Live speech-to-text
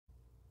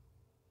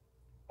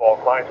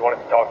clients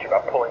wanted to talk to you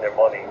about pulling their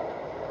money.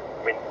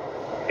 I mean,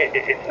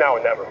 it's now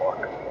or never,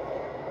 Mark.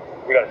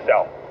 We gotta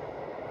sell.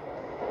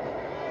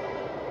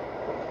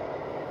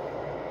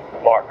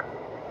 Mark.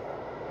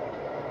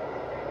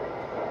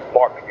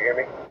 Mark, can you hear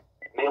me?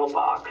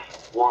 Mailbox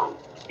 1.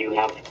 You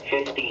have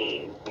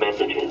 15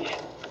 messages.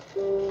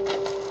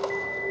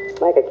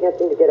 Mike, I can't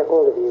seem to get a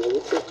hold of you. Will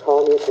you please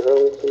call me at your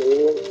earliest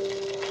convenience?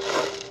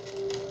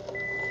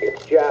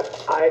 It's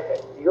Jeff.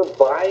 You're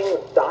buying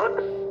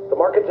stocks? The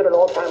market's at an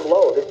all-time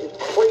low. This is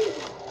crazy.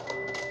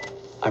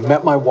 I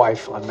met my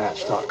wife on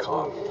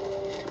Match.com.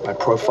 My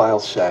profile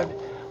said,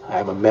 I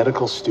am a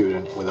medical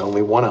student with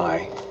only one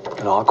eye,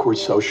 an awkward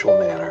social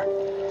manner,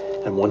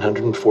 and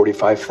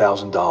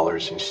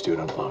 $145,000 in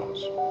student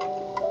loans.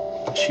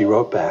 She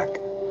wrote back,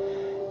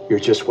 "You're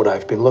just what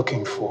I've been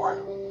looking for."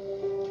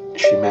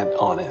 She meant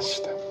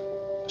honest.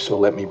 So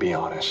let me be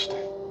honest.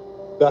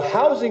 The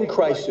housing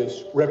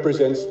crisis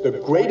represents the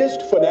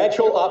greatest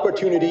financial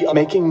opportunity.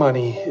 Making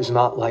money is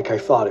not like I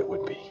thought it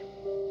would be.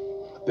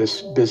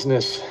 This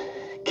business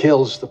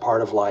kills the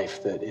part of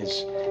life that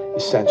is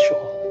essential,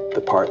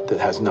 the part that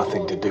has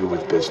nothing to do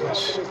with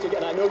business.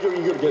 And I know you're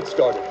eager to get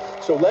started.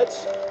 So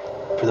let's...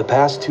 For the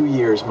past 2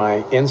 years,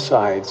 my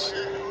insides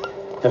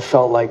have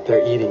felt like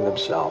they're eating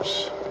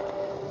themselves.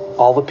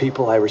 All the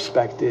people I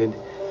respected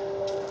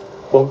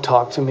won't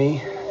talk to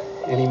me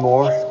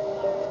anymore,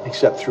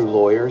 except through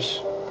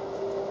lawyers.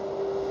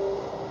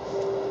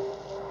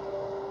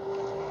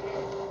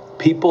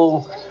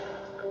 People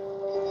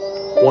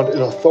want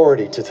an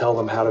authority to tell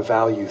them how to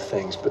value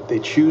things, but they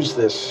choose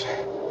this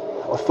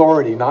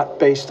authority not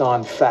based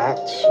on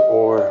facts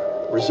or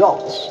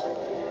results.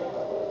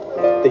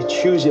 They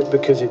choose it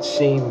because it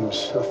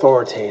seems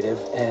authoritative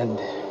and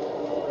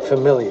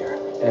familiar,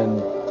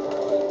 and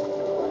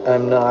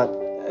I'm not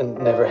and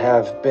never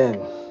have been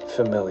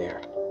familiar.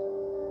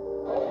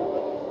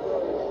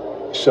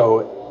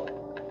 So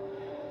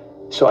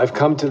I've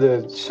come to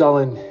the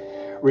sullen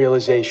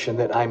realization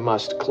that I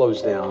must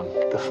close down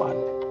the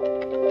fund.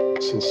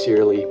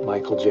 Sincerely,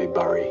 Michael J.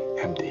 Burry,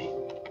 MD.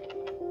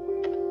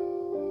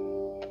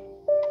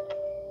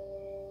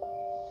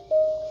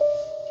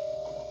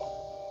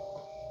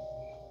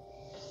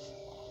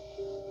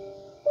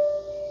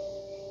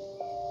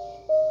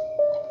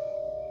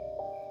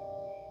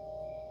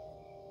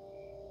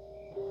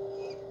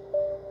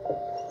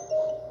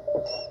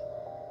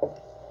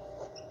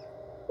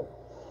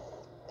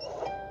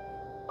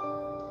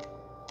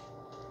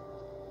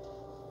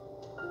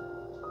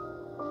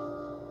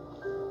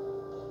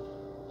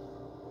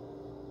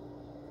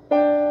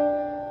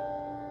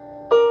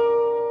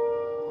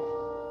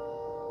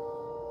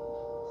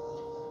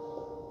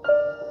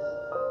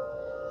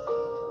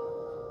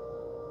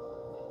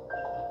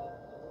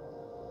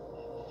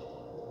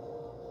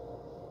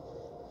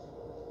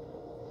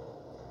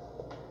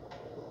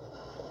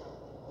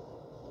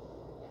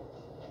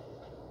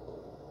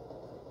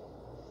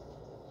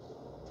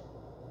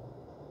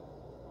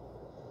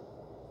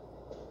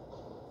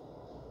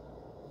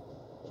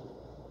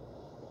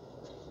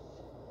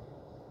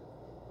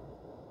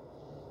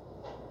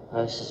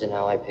 This isn't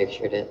how I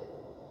pictured it.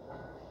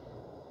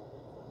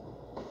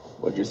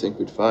 What'd you think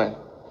we'd find?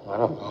 I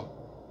don't know.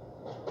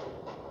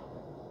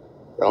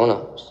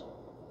 Grown-ups.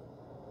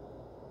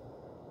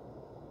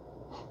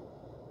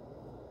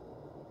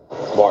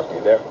 Mark,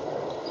 you there?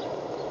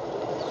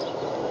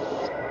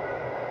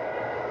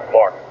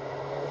 Mark.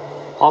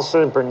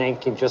 Also,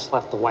 Bernanke just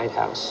left the White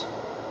House.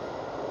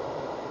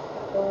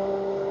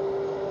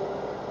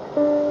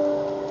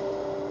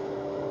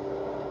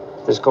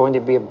 There's going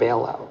to be a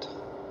bailout.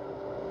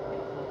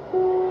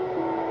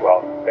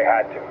 Well, they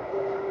had to.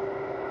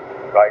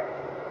 Right?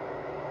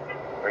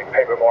 I mean,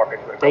 paper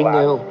markets would have They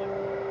collapsed.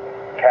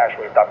 knew. Cash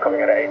would have stopped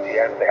coming out of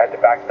ATMs. They had to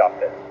backstop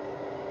this.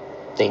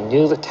 They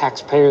knew the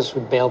taxpayers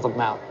would bail them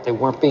out. They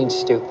weren't being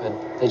stupid.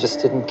 They just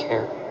didn't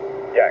care.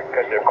 Yeah,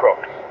 because they're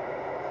crooks.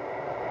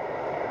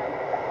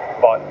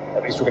 But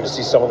at least we're going to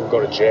see some of them go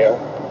to jail.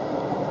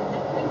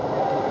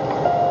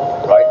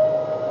 Right?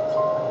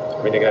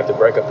 I mean, they're going to have to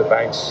break up the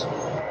banks. I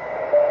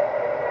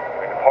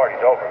mean, the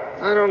party's over.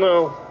 I don't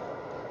know.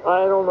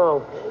 I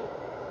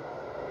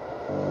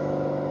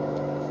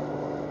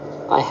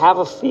have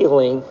a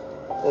feeling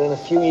that in a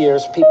few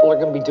years, people are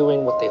going to be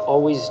doing what they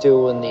always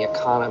do when the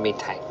economy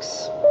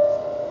tanks.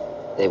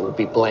 They will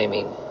be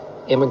blaming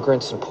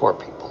immigrants and poor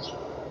people.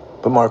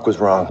 But Mark was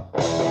wrong.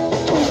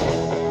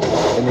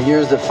 In the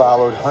years that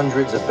followed,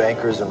 hundreds of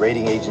bankers and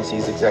rating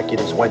agencies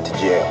executives went to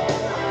jail.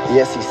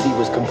 The SEC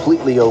was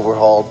completely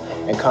overhauled,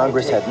 and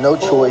Congress had no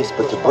choice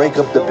but to break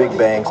up the big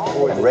banks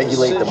and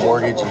regulate the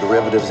mortgage and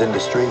derivatives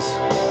industries.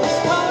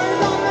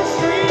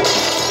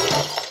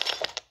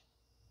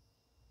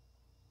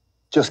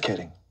 Just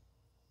kidding.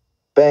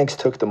 Banks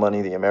took the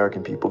money the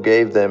American people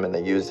gave them and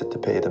they used it to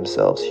pay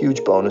themselves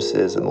huge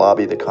bonuses and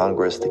lobby the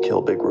Congress to kill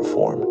big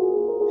reform.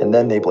 And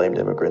then they blamed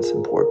immigrants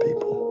and poor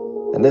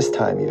people. And this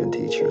time, even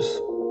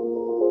teachers.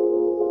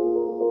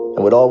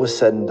 And when all was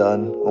said and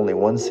done, only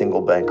one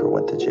single banker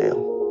went to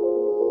jail.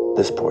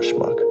 This poor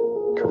schmuck,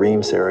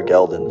 Kareem Sarah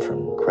Geldin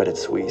from Credit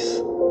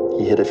Suisse.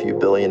 He hit a few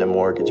billion in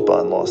mortgage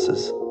bond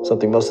losses,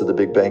 something most of the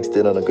big banks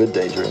did on a good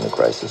day during the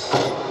crisis.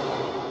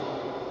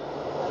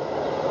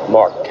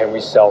 Mark, can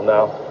we sell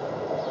now?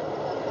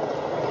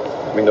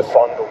 I mean, the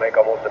fund will make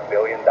almost $1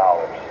 billion.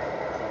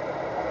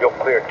 You'll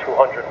clear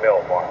 200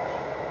 mil, Mark.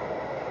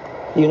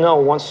 You know,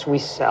 once we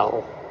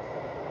sell,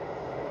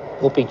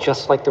 we'll be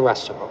just like the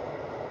rest of them.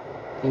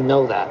 You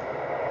know that.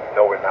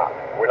 No, we're not.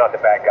 We're not the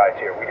bad guys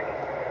here. We didn't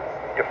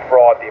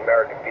defraud the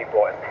American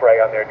people and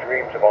prey on their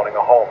dreams of owning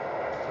a home.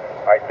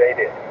 All right, they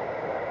did.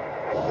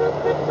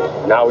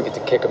 Now we get to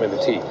kick them in the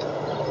teeth.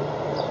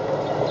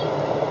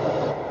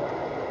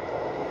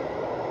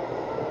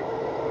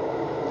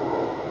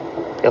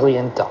 $1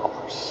 billion.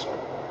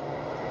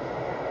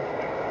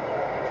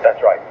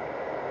 That's right.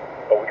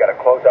 But we got to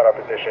close out our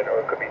position or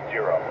it could be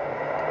zero.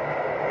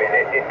 I mean,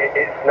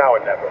 it's now or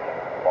never,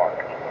 Mark.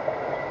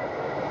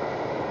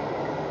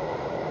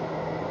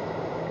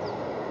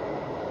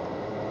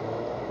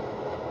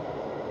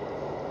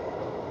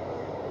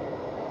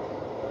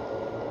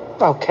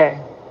 Okay.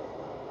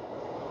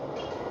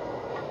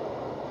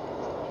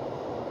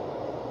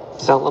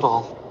 Sell it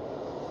all.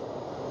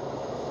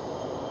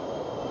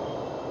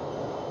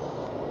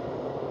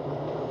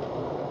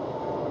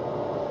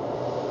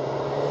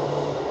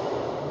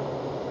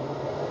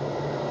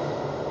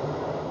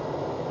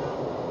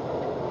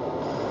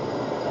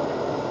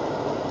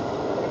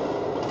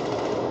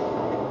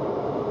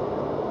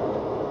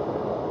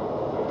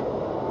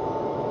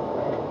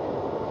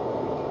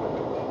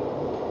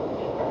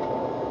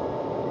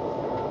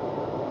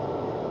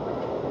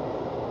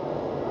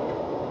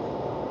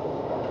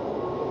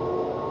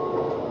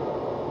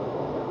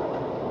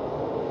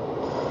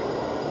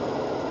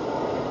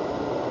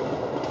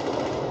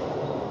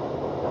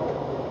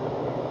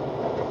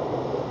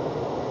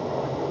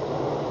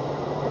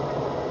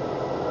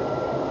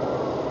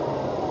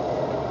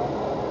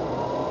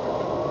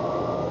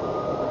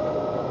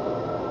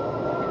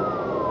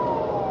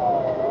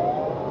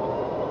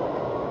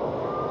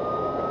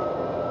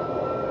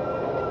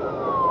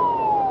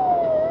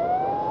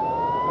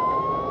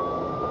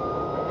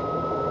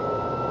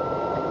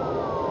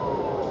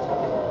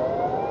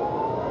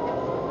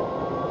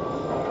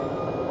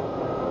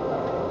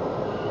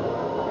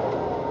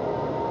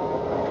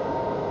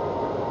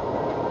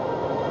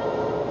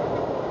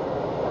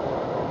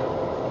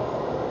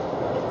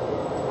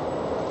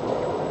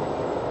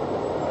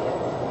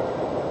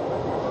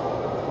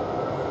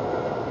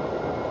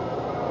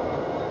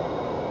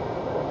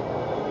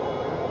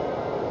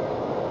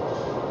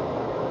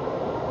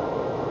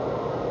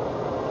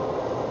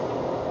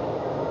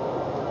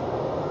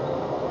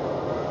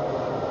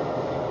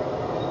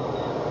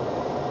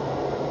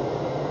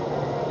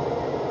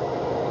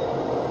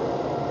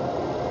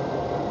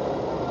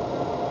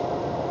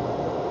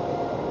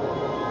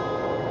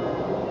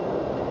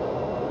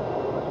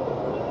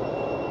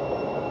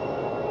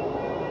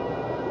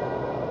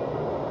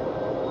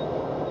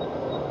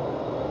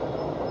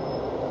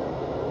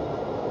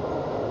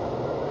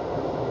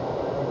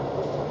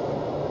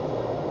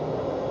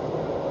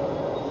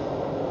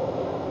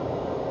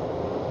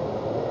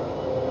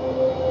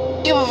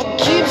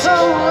 Keeps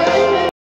on